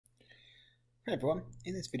Hey everyone,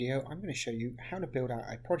 in this video I'm going to show you how to build out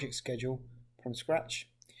a project schedule from scratch.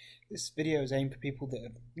 This video is aimed for people that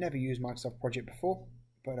have never used Microsoft Project before,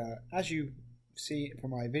 but as you see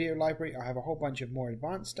from my video library I have a whole bunch of more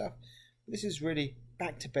advanced stuff. This is really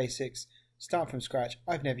back to basics, start from scratch.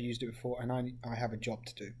 I've never used it before and I have a job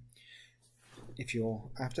to do. If you're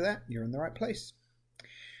after that, you're in the right place.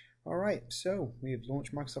 Alright, so we have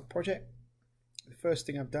launched Microsoft Project. The first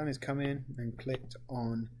thing I've done is come in and clicked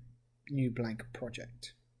on new blank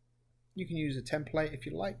project. You can use a template if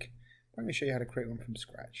you like, but I'm going to show you how to create one from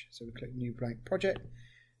scratch. So we click new blank project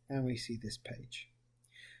and we see this page.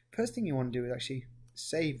 First thing you want to do is actually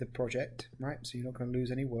save the project, right? So you're not going to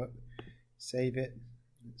lose any work. Save it.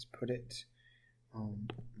 Let's put it on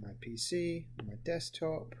my PC, on my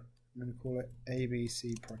desktop. I'm going to call it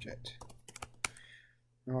ABC project.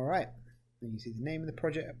 Alright, then you see the name of the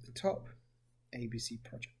project up the top, ABC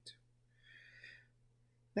project.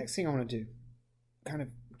 Next thing I want to do, kind of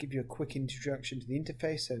give you a quick introduction to the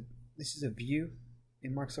interface. So this is a view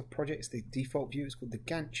in Microsoft Project. It's the default view. It's called the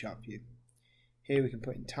Gantt chart view. Here we can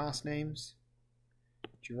put in task names,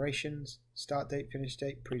 durations, start date, finish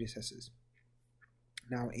date, predecessors.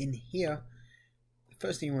 Now in here, the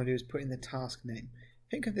first thing you want to do is put in the task name.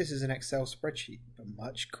 Think of this as an Excel spreadsheet, but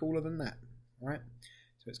much cooler than that, right?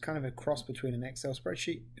 So it's kind of a cross between an Excel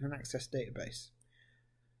spreadsheet and an Access database.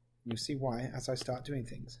 You'll see why as I start doing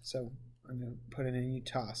things. So I'm going to put in a new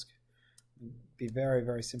task. Be very,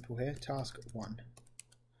 very simple here. Task 1.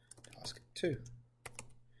 Task 2.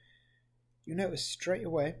 You notice straight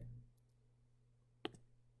away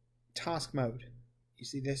task mode. You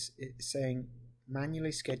see this? It's saying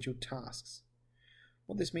manually scheduled tasks.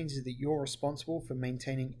 What this means is that you're responsible for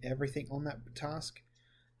maintaining everything on that task.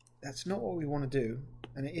 That's not what we want to do,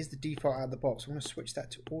 and it is the default out of the box. I want to switch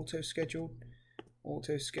that to auto scheduled.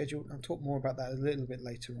 Auto scheduled. I'll talk more about that a little bit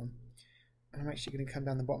later on. And I'm actually going to come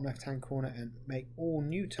down the bottom left hand corner and make all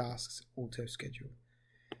new tasks auto scheduled.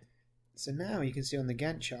 So now you can see on the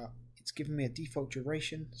Gantt chart it's given me a default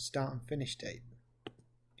duration, start and finish date.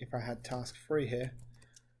 If I had task 3 here,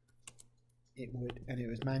 it would, and it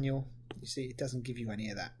was manual, you see it doesn't give you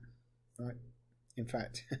any of that, right? In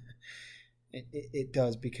fact it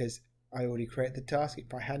does, because I already created the task.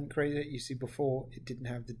 If I hadn't created it, you see before it didn't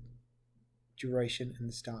have the duration and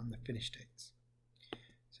the start and the finish dates.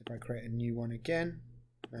 So if I create a new one again,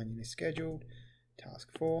 manually scheduled, task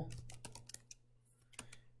 4,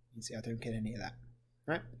 you can see I don't get any of that,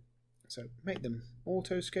 right? So make them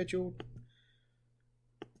auto scheduled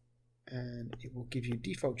and it will give you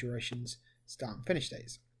default durations, start and finish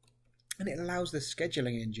dates. And it allows the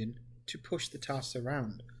scheduling engine to push the tasks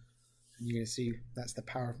around. And you're going to see that's the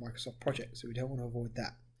power of Microsoft Project, so we don't want to avoid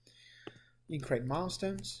that. You can create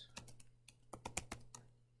milestones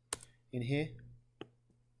in here.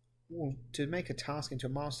 Well, to make a task into a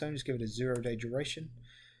milestone, just give it a 0-day duration.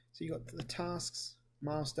 So you've got the tasks,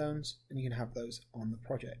 milestones, and you can have those on the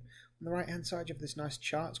project. On the right hand side you have this nice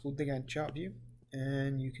chart. It's called the Gantt chart view,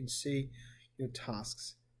 and you can see your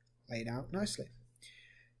tasks laid out nicely.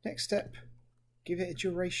 Next step, give it a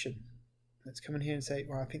duration. Let's come in here and say,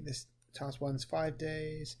 well, I think this task 1's 5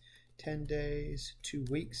 days, 10 days, 2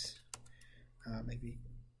 weeks, maybe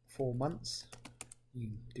 4 months. You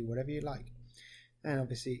can do whatever you like. And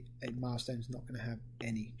obviously a milestone is not going to have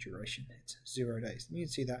any duration. It's 0 days. And you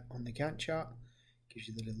can see that on the Gantt chart. Gives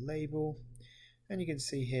you the little label. And you can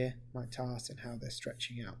see here my tasks and how they're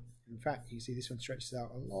stretching out. In fact, you see this one stretches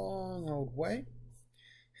out a long old way.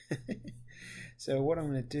 So what I'm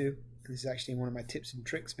going to do, and this is actually one of my tips and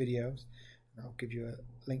tricks videos, and I'll give you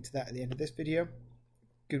a link to that at the end of this video.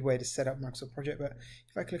 Good way to set up Microsoft Project. But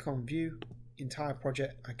if I click on View, Entire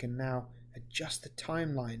Project, I can now adjust the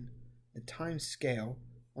timeline, the time scale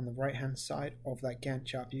on the right hand side of that Gantt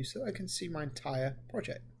chart view, so I can see my entire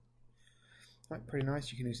project. Right, pretty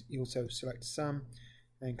nice. You can also select Sum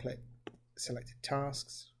and click Selected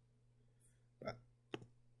Tasks,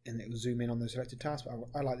 and it will zoom in on the selected tasks,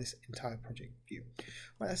 but I like this entire project view.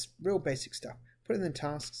 Right, that's real basic stuff. Put in the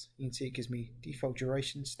tasks, you can see it gives me default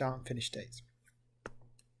duration, start and finish dates.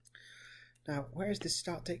 Now, where is this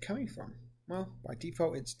start date coming from? Well, by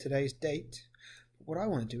default it's today's date. But what I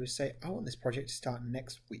want to do is say I want this project to start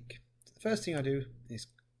next week. So the first thing I do is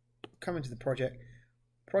come into the project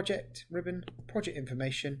ribbon, project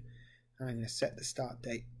information, and I'm going to set the start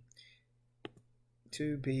date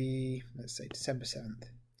to be, let's say, December 7th,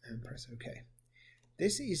 and press OK.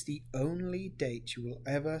 This is the only date you will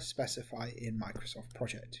ever specify in Microsoft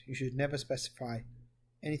Project. You should never specify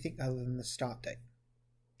anything other than the start date.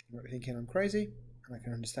 You might be thinking I'm crazy, and I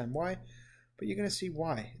can understand why, but you're going to see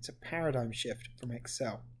why. It's a paradigm shift from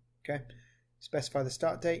Excel. Okay, specify the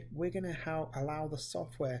start date, we're going to allow the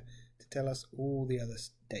software to tell us all the other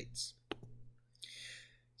dates.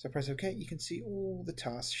 So press OK. You can see all the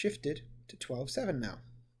tasks shifted to 12/7 now.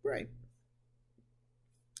 Great.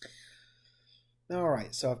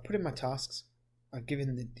 Alright, so I've put in my tasks. I've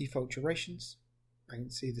given the default durations. I can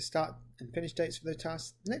see the start and finish dates for the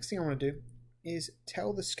tasks. The next thing I want to do is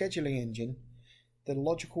tell the scheduling engine the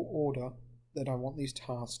logical order that I want these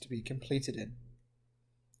tasks to be completed in.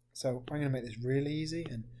 So I'm going to make this really easy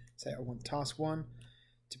and say I want task 1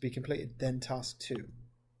 to be completed, then task 2.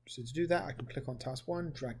 So to do that, I can click on task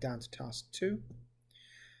 1, drag down to task 2,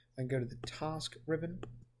 and go to the task ribbon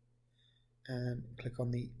and click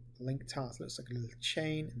on the link task. Looks like a little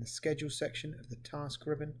chain in the schedule section of the task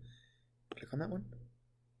ribbon. Click on that one.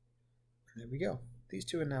 And there we go. These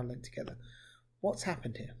two are now linked together. What's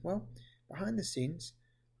happened here? Well, behind the scenes,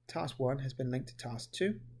 task 1 has been linked to task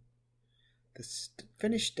 2. The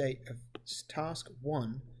finish date of task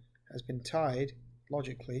 1 has been tied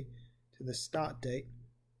logically to the start date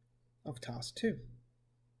of task 2.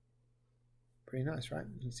 Pretty nice, right?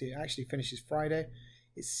 You can see it actually finishes Friday.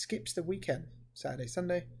 It skips the weekend, Saturday,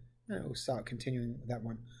 Sunday, and it will start continuing with that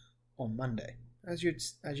one on Monday, as you'd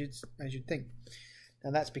think.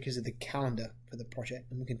 Now that's because of the calendar for the project,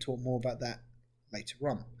 and we can talk more about that later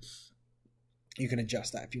on. You can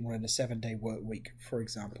adjust that if you wanted a 7-day work week, for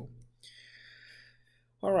example.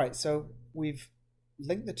 Alright, so we've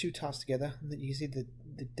linked the two tasks together, and you can see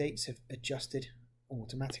the dates have adjusted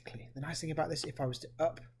automatically. The nice thing about this, if I was to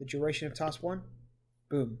up the duration of task 1,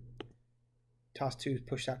 boom, task 2 is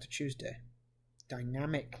pushed out to Tuesday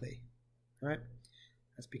dynamically, right?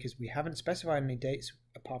 That's because we haven't specified any dates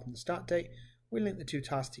apart from the start date. We link the two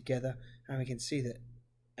tasks together, and we can see that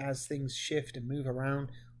as things shift and move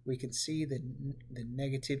around, we can see the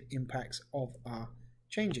negative impacts of our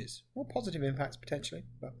changes, or positive impacts potentially,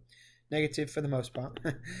 but negative for the most part.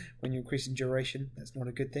 When you're increasing duration, that's not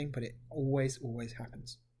a good thing, but it always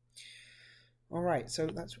happens. Alright, so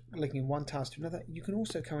that's linking one task to another. You can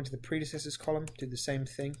also come into the predecessors column, do the same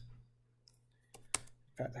thing.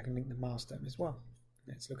 In fact, I can link the milestone as well.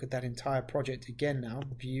 Let's look at that entire project again now.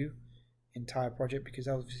 View entire project, because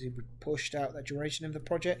obviously we pushed out the duration of the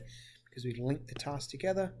project because we linked the tasks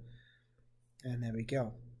together. And there we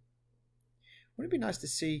go. Wouldn't it be nice to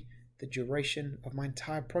see the duration of my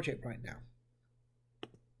entire project right now?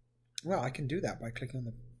 Well, I can do that by clicking on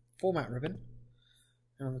the format ribbon,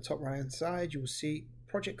 and on the top right hand side you will see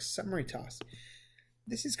project summary task.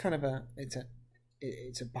 This is kind of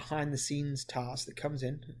it's a behind the scenes task that comes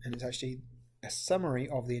in, and it's actually a summary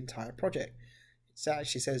of the entire project. It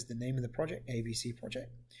actually says the name of the project, ABC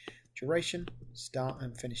project, duration, start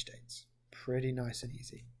and finish dates. Pretty nice and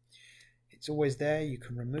easy. It's always there, you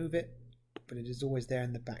can remove it, but it is always there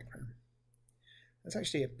in the background. That's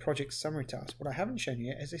actually a project summary task. What I haven't shown you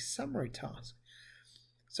yet is a summary task.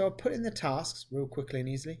 So I'll put in the tasks real quickly and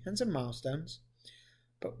easily, and some milestones.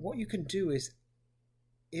 But what you can do is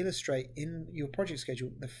illustrate in your project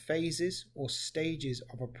schedule the phases or stages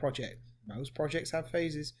of a project. Most projects have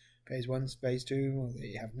phases. Phase 1, phase 2, or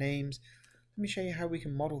they have names. Let me show you how we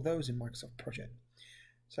can model those in Microsoft Project.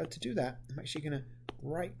 So to do that, I'm actually going to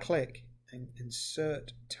right click and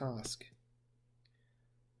insert task.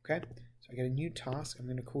 Okay, so I get a new task. I'm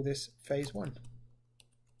going to call this phase 1.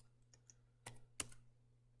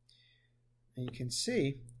 And you can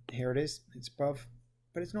see, here it is, it's above,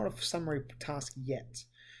 but it's not a summary task yet.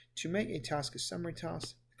 To make a task a summary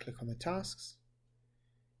task, click on the tasks,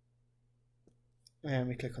 and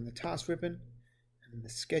we click on the task ribbon, and in the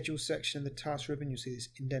schedule section of the task ribbon you'll see this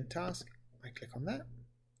indent task. I click on that,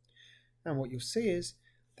 and what you'll see is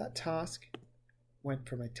that task went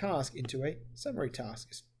from a task into a summary task.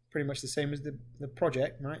 It's pretty much the same as the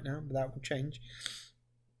project right now, but that will change.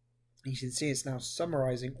 You can see it's now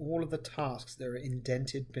summarizing all of the tasks that are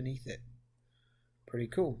indented beneath it. Pretty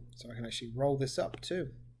cool. So I can actually roll this up too.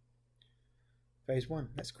 Phase 1.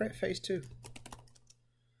 Let's create phase 2.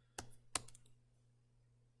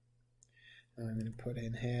 And I'm going to put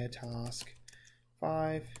in here task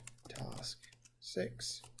 5, task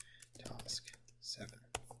 6, task 7,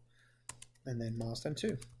 and then milestone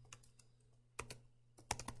 2.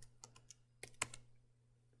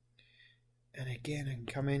 And again, I can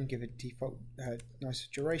come in, give it default nice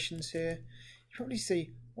durations here. You probably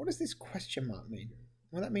see, what does this question mark mean?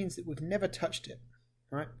 Well, that means that we've never touched it,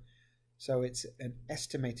 right? So it's an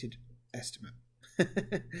estimated estimate.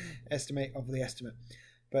 Estimate of the estimate.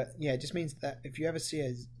 But yeah, it just means that if you ever see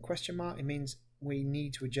a question mark, it means we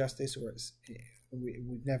need to adjust this, or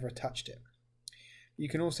we've never touched it. You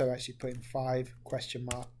can also actually put in 5 question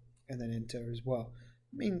mark and then enter as well.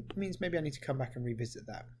 Means maybe I need to come back and revisit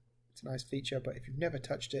that. It's a nice feature, but if you've never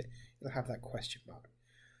touched it, it'll have that question mark.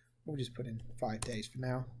 We'll just put in 5 days for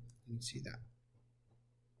now. You can see that.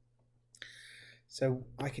 So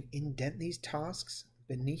I can indent these tasks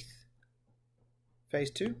beneath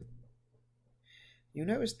phase 2. You'll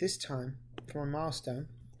notice this time for my milestone,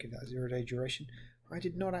 give that a 0-day duration, I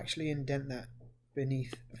did not actually indent that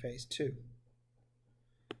beneath phase 2.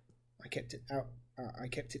 I kept it out.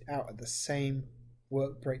 At the same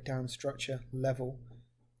work breakdown structure level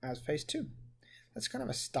as phase 2. That's kind of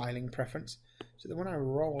a styling preference, so that when I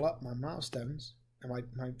roll up my milestones, and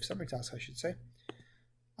my summary tasks I should say,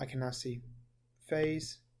 I can now see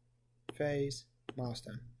phase,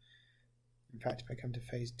 milestone. In fact, if I come to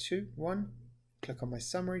phase 1, click on my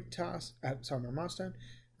summary task, my milestone,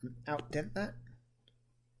 and outdent that,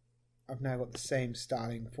 I've now got the same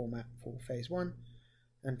styling format for phase 1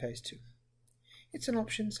 and phase 2. It's an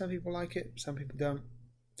option. Some people like it, some people don't.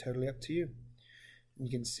 Totally up to you. And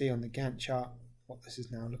you can see on the Gantt chart what this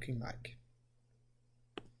is now looking like.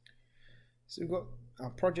 So we've got our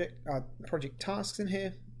project tasks in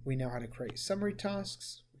here. We know how to create summary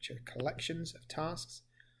tasks, which are collections of tasks.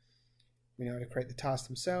 We know how to create the tasks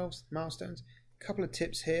themselves, milestones. A couple of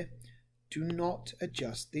tips here. Do not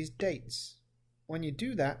adjust these dates. When you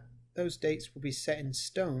do that, those dates will be set in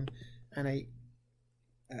stone and a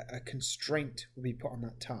constraint will be put on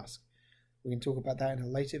that task. We can talk about that in a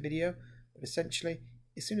later video, but essentially,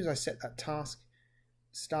 as soon as I set that task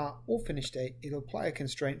start or finish date, it'll apply a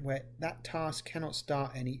constraint where that task cannot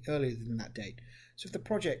start any earlier than that date. So if the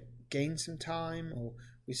project gains some time or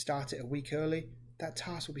we start it a week early, that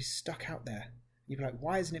task will be stuck out there. You'll be like,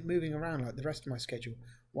 why isn't it moving around like the rest of my schedule?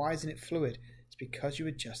 Why isn't it fluid? It's because you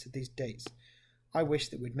adjusted these dates. I wish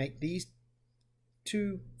that we'd make these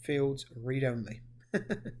 2 fields read-only.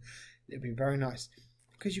 It'd be very nice,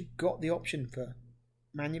 because you've got the option for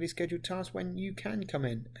manually scheduled tasks when you can come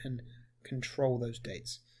in and control those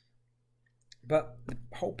dates. But the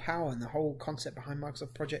whole power and the whole concept behind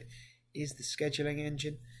Microsoft Project is the scheduling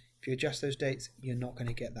engine. If you adjust those dates, you're not going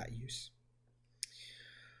to get that use.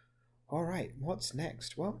 Alright, what's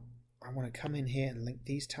next? Well, I want to come in here and link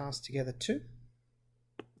these tasks together too.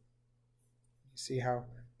 You see how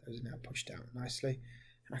those are now pushed out nicely.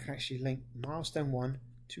 I can actually link milestone 1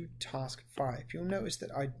 to task 5. You'll notice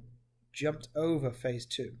that I jumped over phase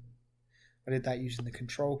 2. I did that using the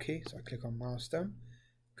control key, so I click on milestone,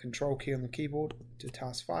 control key on the keyboard to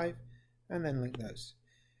task 5, and then link those.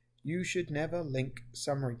 You should never link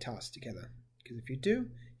summary tasks together, because if you do,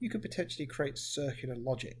 you could potentially create circular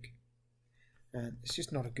logic, and it's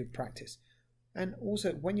just not a good practice. And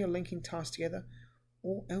also, when you're linking tasks together,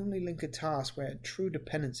 only link a task where true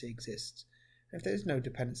dependency exists. If there's no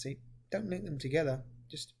dependency, don't link them together,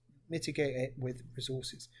 just mitigate it with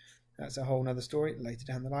resources. That's a whole other story later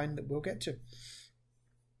down the line that we'll get to.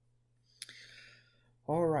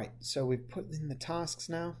 Alright, so we've put in the tasks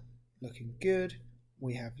now, looking good.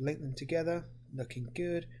 We have linked them together, looking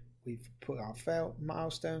good. We've put our fail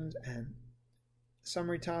milestones and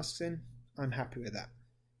summary tasks in. I'm happy with that.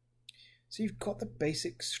 So you've got the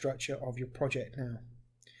basic structure of your project now.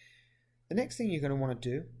 The next thing you're going to want to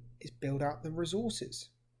do is build out the resources.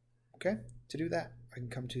 Okay, to do that, I can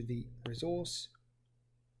come to the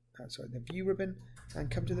the view ribbon,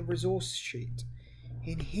 and come to the resource sheet.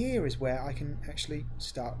 In here is where I can actually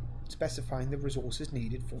start specifying the resources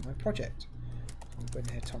needed for my project. I'll put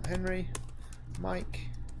in here Tom Henry, Mike,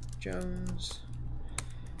 Jones,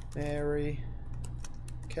 Mary,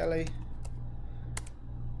 Kelly,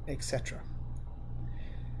 etc.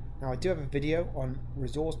 Now I do have a video on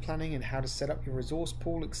resource planning and how to set up your resource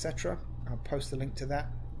pool, etc. I'll post the link to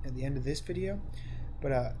that at the end of this video.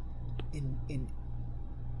 But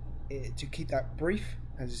to keep that brief,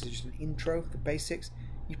 as this is just an intro, the basics,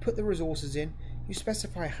 you put the resources in, you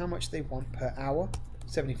specify how much they want per hour,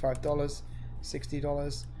 $75,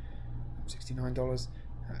 $60, $69,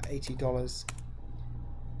 $80.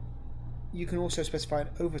 You can also specify an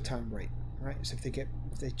overtime rate, right? So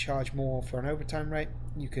if they charge more for an overtime rate,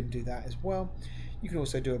 you can do that as well. You can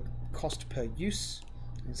also do a cost per use.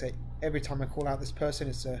 You can say every time I call out this person,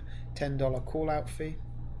 it's a $10 call out fee.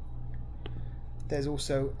 There's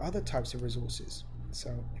also other types of resources.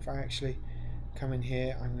 So if I actually come in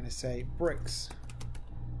here, I'm going to say bricks,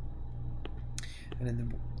 and in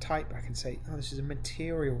the type I can say, oh, this is a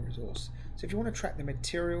material resource. So if you want to track the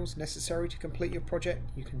materials necessary to complete your project,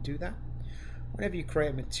 you can do that. Whenever you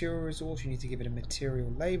create a material resource, you need to give it a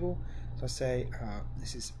material label. So I say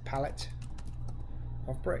this is pallet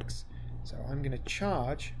of bricks. So I'm going to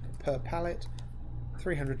charge per pallet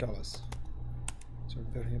 $300. So I'm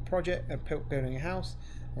building a project, building a house.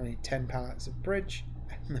 I need 10 pallets of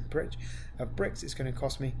the bridge of bricks, it's going to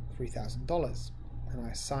cost me $3,000, and I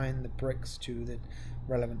assign the bricks to the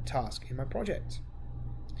relevant task in my project.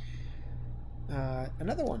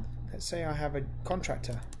 Another one, let's say I have a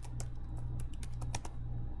contractor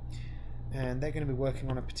and they're going to be working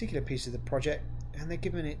on a particular piece of the project and they're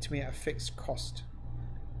giving it to me at a fixed cost.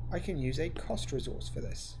 I can use a cost resource for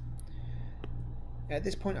this. At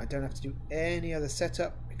this point I don't have to do any other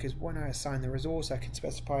setup, because when I assign the resource I can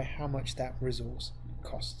specify how much that resource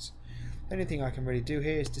costs. The only thing I can really do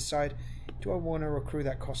here is decide, do I want to accrue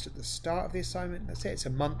that cost at the start of the assignment? Let's say it's a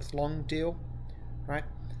month-long deal, right?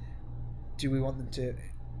 Do we want them to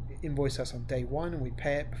invoice us on day one and we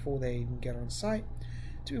pay it before they even get on site?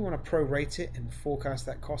 Do we want to prorate it and forecast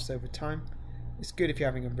that cost over time? It's good if you're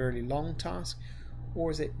having a really long task. Or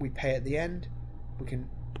is it we pay at the end? We can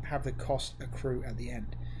have the cost accrue at the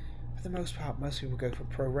end. For the most part, most people go for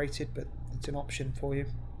prorated, but it's an option for you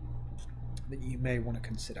that you may want to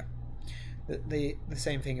consider. The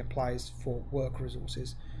same thing applies for work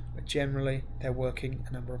resources, but generally they're working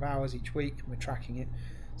a number of hours each week and we're tracking it,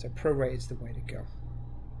 so prorate is the way to go.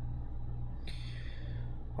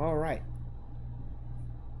 Alright,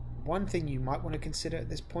 one thing you might want to consider at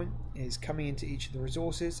this point is coming into each of the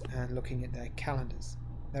resources and looking at their calendars.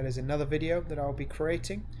 That is another video that I'll be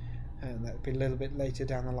creating, and that'll be a little bit later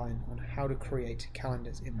down the line on how to create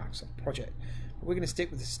calendars in Microsoft Project. But we're going to stick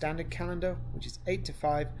with the standard calendar, which is 8 to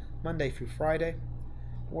 5, Monday through Friday.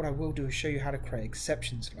 But what I will do is show you how to create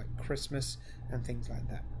exceptions like Christmas and things like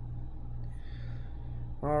that.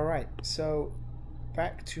 Alright, so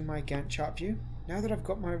back to my Gantt chart view. Now that I've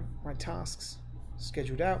got my tasks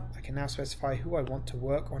scheduled out, I can now specify who I want to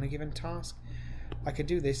work on a given task. I can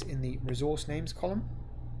do this in the resource names column.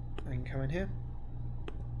 I can come in here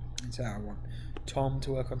and say I want Tom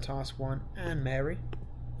to work on task 1 and Mary.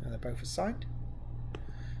 Now they're both assigned.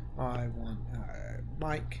 I want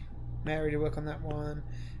Mike, Mary to work on that one,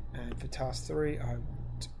 and for task 3 I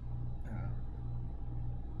want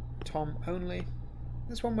Tom only.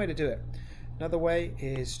 That's one way to do it. Another way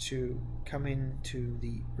is to come into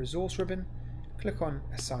the resource ribbon, click on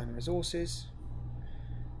assign resources,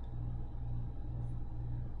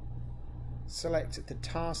 select the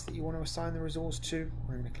task that you want to assign the resource to.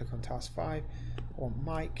 I'm going to click on task 5. I want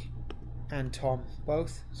Mike and Tom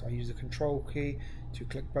both, so I use the control key to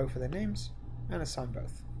click both of their names and assign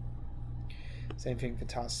both. Same thing for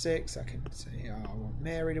task 6, I can say I want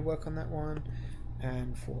Mary to work on that one,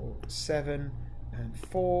 and for 7 and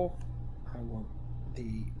 4 I want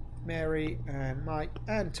the Mary and Mike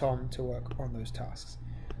and Tom to work on those tasks.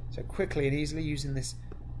 So quickly and easily, using this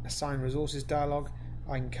assign resources dialog,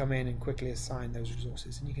 I can come in and quickly assign those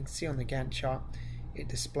resources, and you can see on the Gantt chart it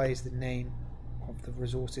displays the name of the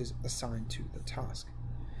resources assigned to the task.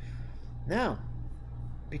 Now,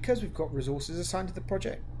 because we've got resources assigned to the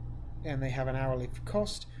project and they have an hourly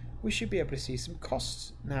cost, we should be able to see some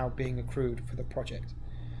costs now being accrued for the project.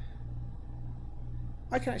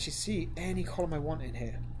 I can actually see any column I want in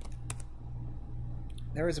here.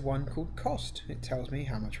 There is one called cost. It tells me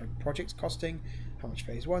how much my project's costing, how much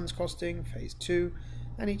phase 1's costing, phase 2,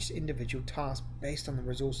 and each individual task based on the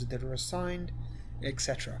resources that are assigned,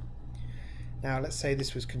 etc. Now let's say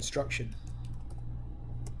this was construction.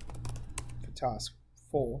 For task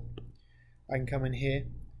 4, I can come in here,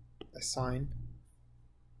 assign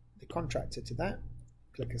the contractor to that,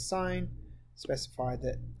 click assign, specify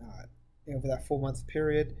that over that 4-month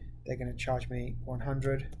period they're going to charge me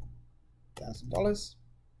 $100,000.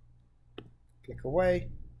 Click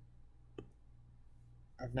away.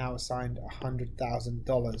 I've now assigned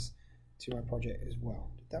 $100,000 to my project as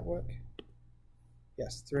well. Did that work?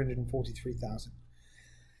 Yes, $343,000.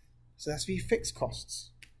 So that's the fixed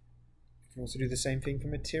costs. You can also do the same thing for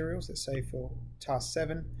materials. Let's say for task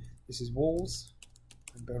 7, this is walls.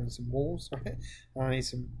 I'm building some walls, right? I need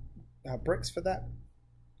some bricks for that.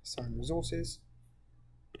 Assign resources,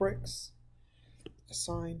 bricks,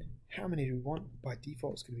 assign. How many do we want? By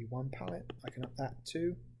default it's going to be 1 pallet. I can up that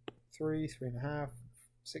to 3, 3.5,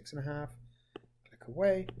 6.5. Click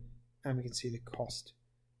away, and we can see the cost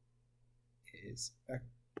is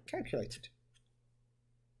calculated.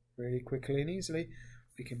 Really quickly and easily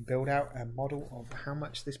we can build out a model of how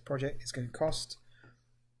much this project is going to cost,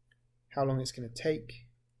 how long it's going to take,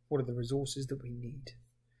 what are the resources that we need.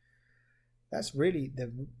 That's really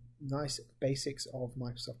the nice basics of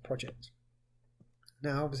Microsoft Project.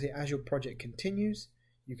 Now obviously as your project continues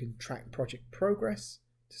you can track project progress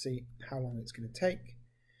to see how long it's going to take,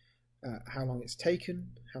 how long it's taken,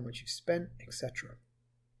 how much you've spent, etc.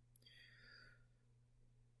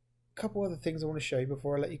 A couple other things I want to show you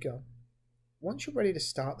before I let you go. Once you're ready to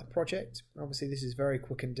start the project, obviously this is very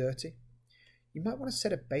quick and dirty, you might want to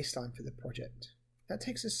set a baseline for the project. That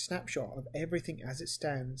takes a snapshot of everything as it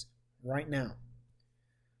stands right now.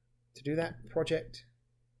 To do that, project,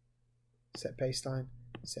 set baseline,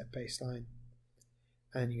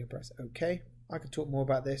 and you can press OK. I could talk more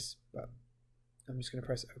about this, but I'm just going to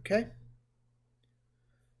press OK.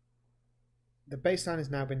 The baseline has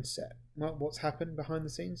now been set. Well, what's happened behind the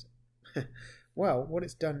scenes? Well, what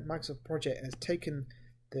it's done, Microsoft Project has taken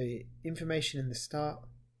the information in the start,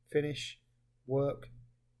 finish, work,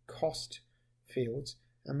 cost fields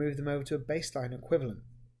and move them over to a baseline equivalent.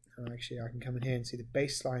 And actually, I can come in here and see the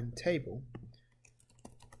baseline table.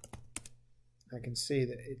 I can see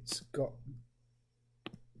that it's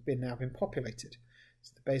now been populated.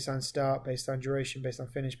 So the baseline start, baseline duration,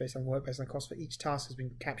 baseline finish, baseline work, baseline cost for each task has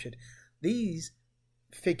been captured. These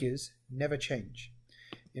figures never change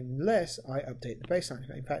unless I update the baseline.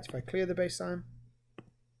 In fact, if I clear the baseline,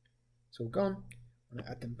 it's all gone. When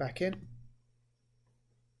I add them back in,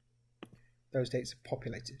 those dates are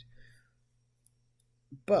populated.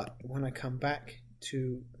 But when I come back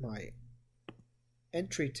to my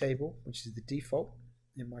entry table, which is the default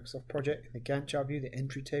in Microsoft Project, in the Gantt chart view, the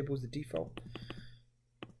entry table is the default.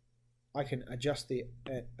 I can adjust the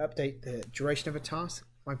update the duration of a task.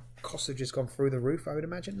 My costs have just gone through the roof, I would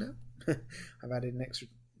imagine now. I've added an extra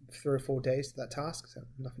 3 or 4 days to that task, so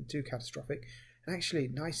nothing too catastrophic. And actually,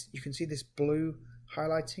 nice, you can see this blue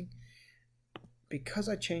highlighting. Because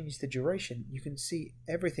I changed the duration, you can see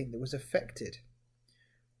everything that was affected.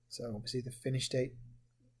 So obviously the finish date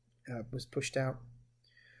was pushed out.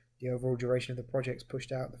 The overall duration of the project's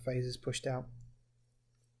pushed out. The phases pushed out.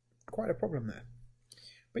 Quite a problem there.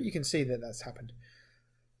 But you can see that that's happened.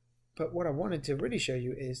 But what I wanted to really show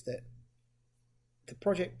you is that the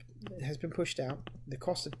project has been pushed out. The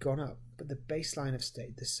costs have gone up, but the baseline have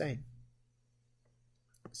stayed the same.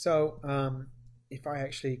 So if I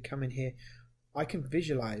actually come in here, I can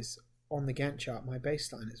visualize on the Gantt chart my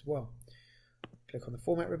baseline as well. Click on the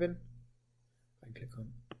format ribbon. I can click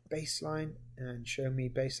on baseline and show me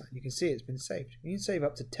baseline. You can see it's been saved. You can save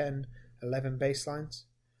up to 10, 11 baselines,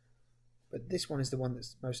 but this one is the one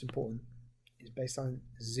that's most important. It's baseline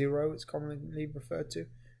 0, it's commonly referred to.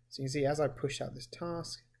 So you can see as I push out this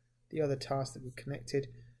task, the other tasks that were connected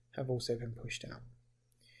have also been pushed out.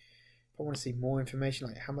 If I want to see more information,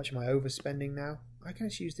 like how much am I overspending now, I can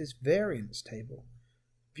just use this variance table.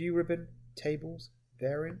 View ribbon, tables,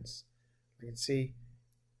 variance. I can see,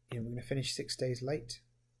 we're going to finish 6 days late.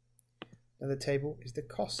 Another table is the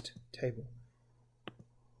cost table.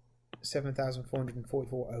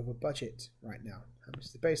 7,444 over budget right now. How much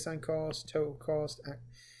is the baseline cost, total cost?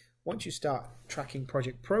 Once you start tracking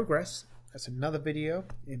project progress, that's another video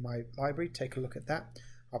in my library. Take a look at that.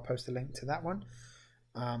 I'll post a link to that one.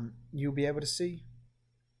 You'll be able to see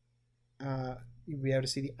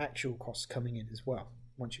the actual costs coming in as well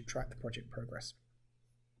once you track the project progress.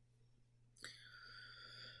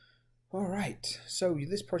 All right, so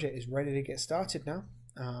this project is ready to get started now.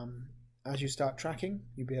 As you start tracking,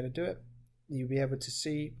 you'll be able to do it. You'll be able to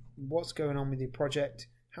see what's going on with your project,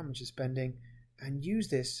 how much you're spending, and use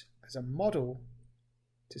this as a model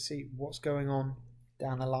to see what's going on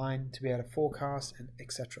down the line, to be able to forecast and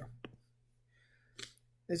etc.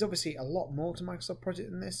 There's obviously a lot more to Microsoft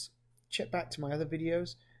Project than this. Check back to my other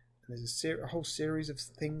videos. There's a whole series of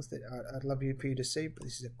things that I'd love for you to see, but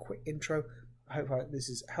this is a quick intro. I hope this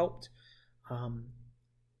has helped.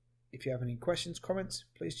 If you have any questions, comments,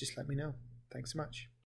 please just let me know. Thanks so much.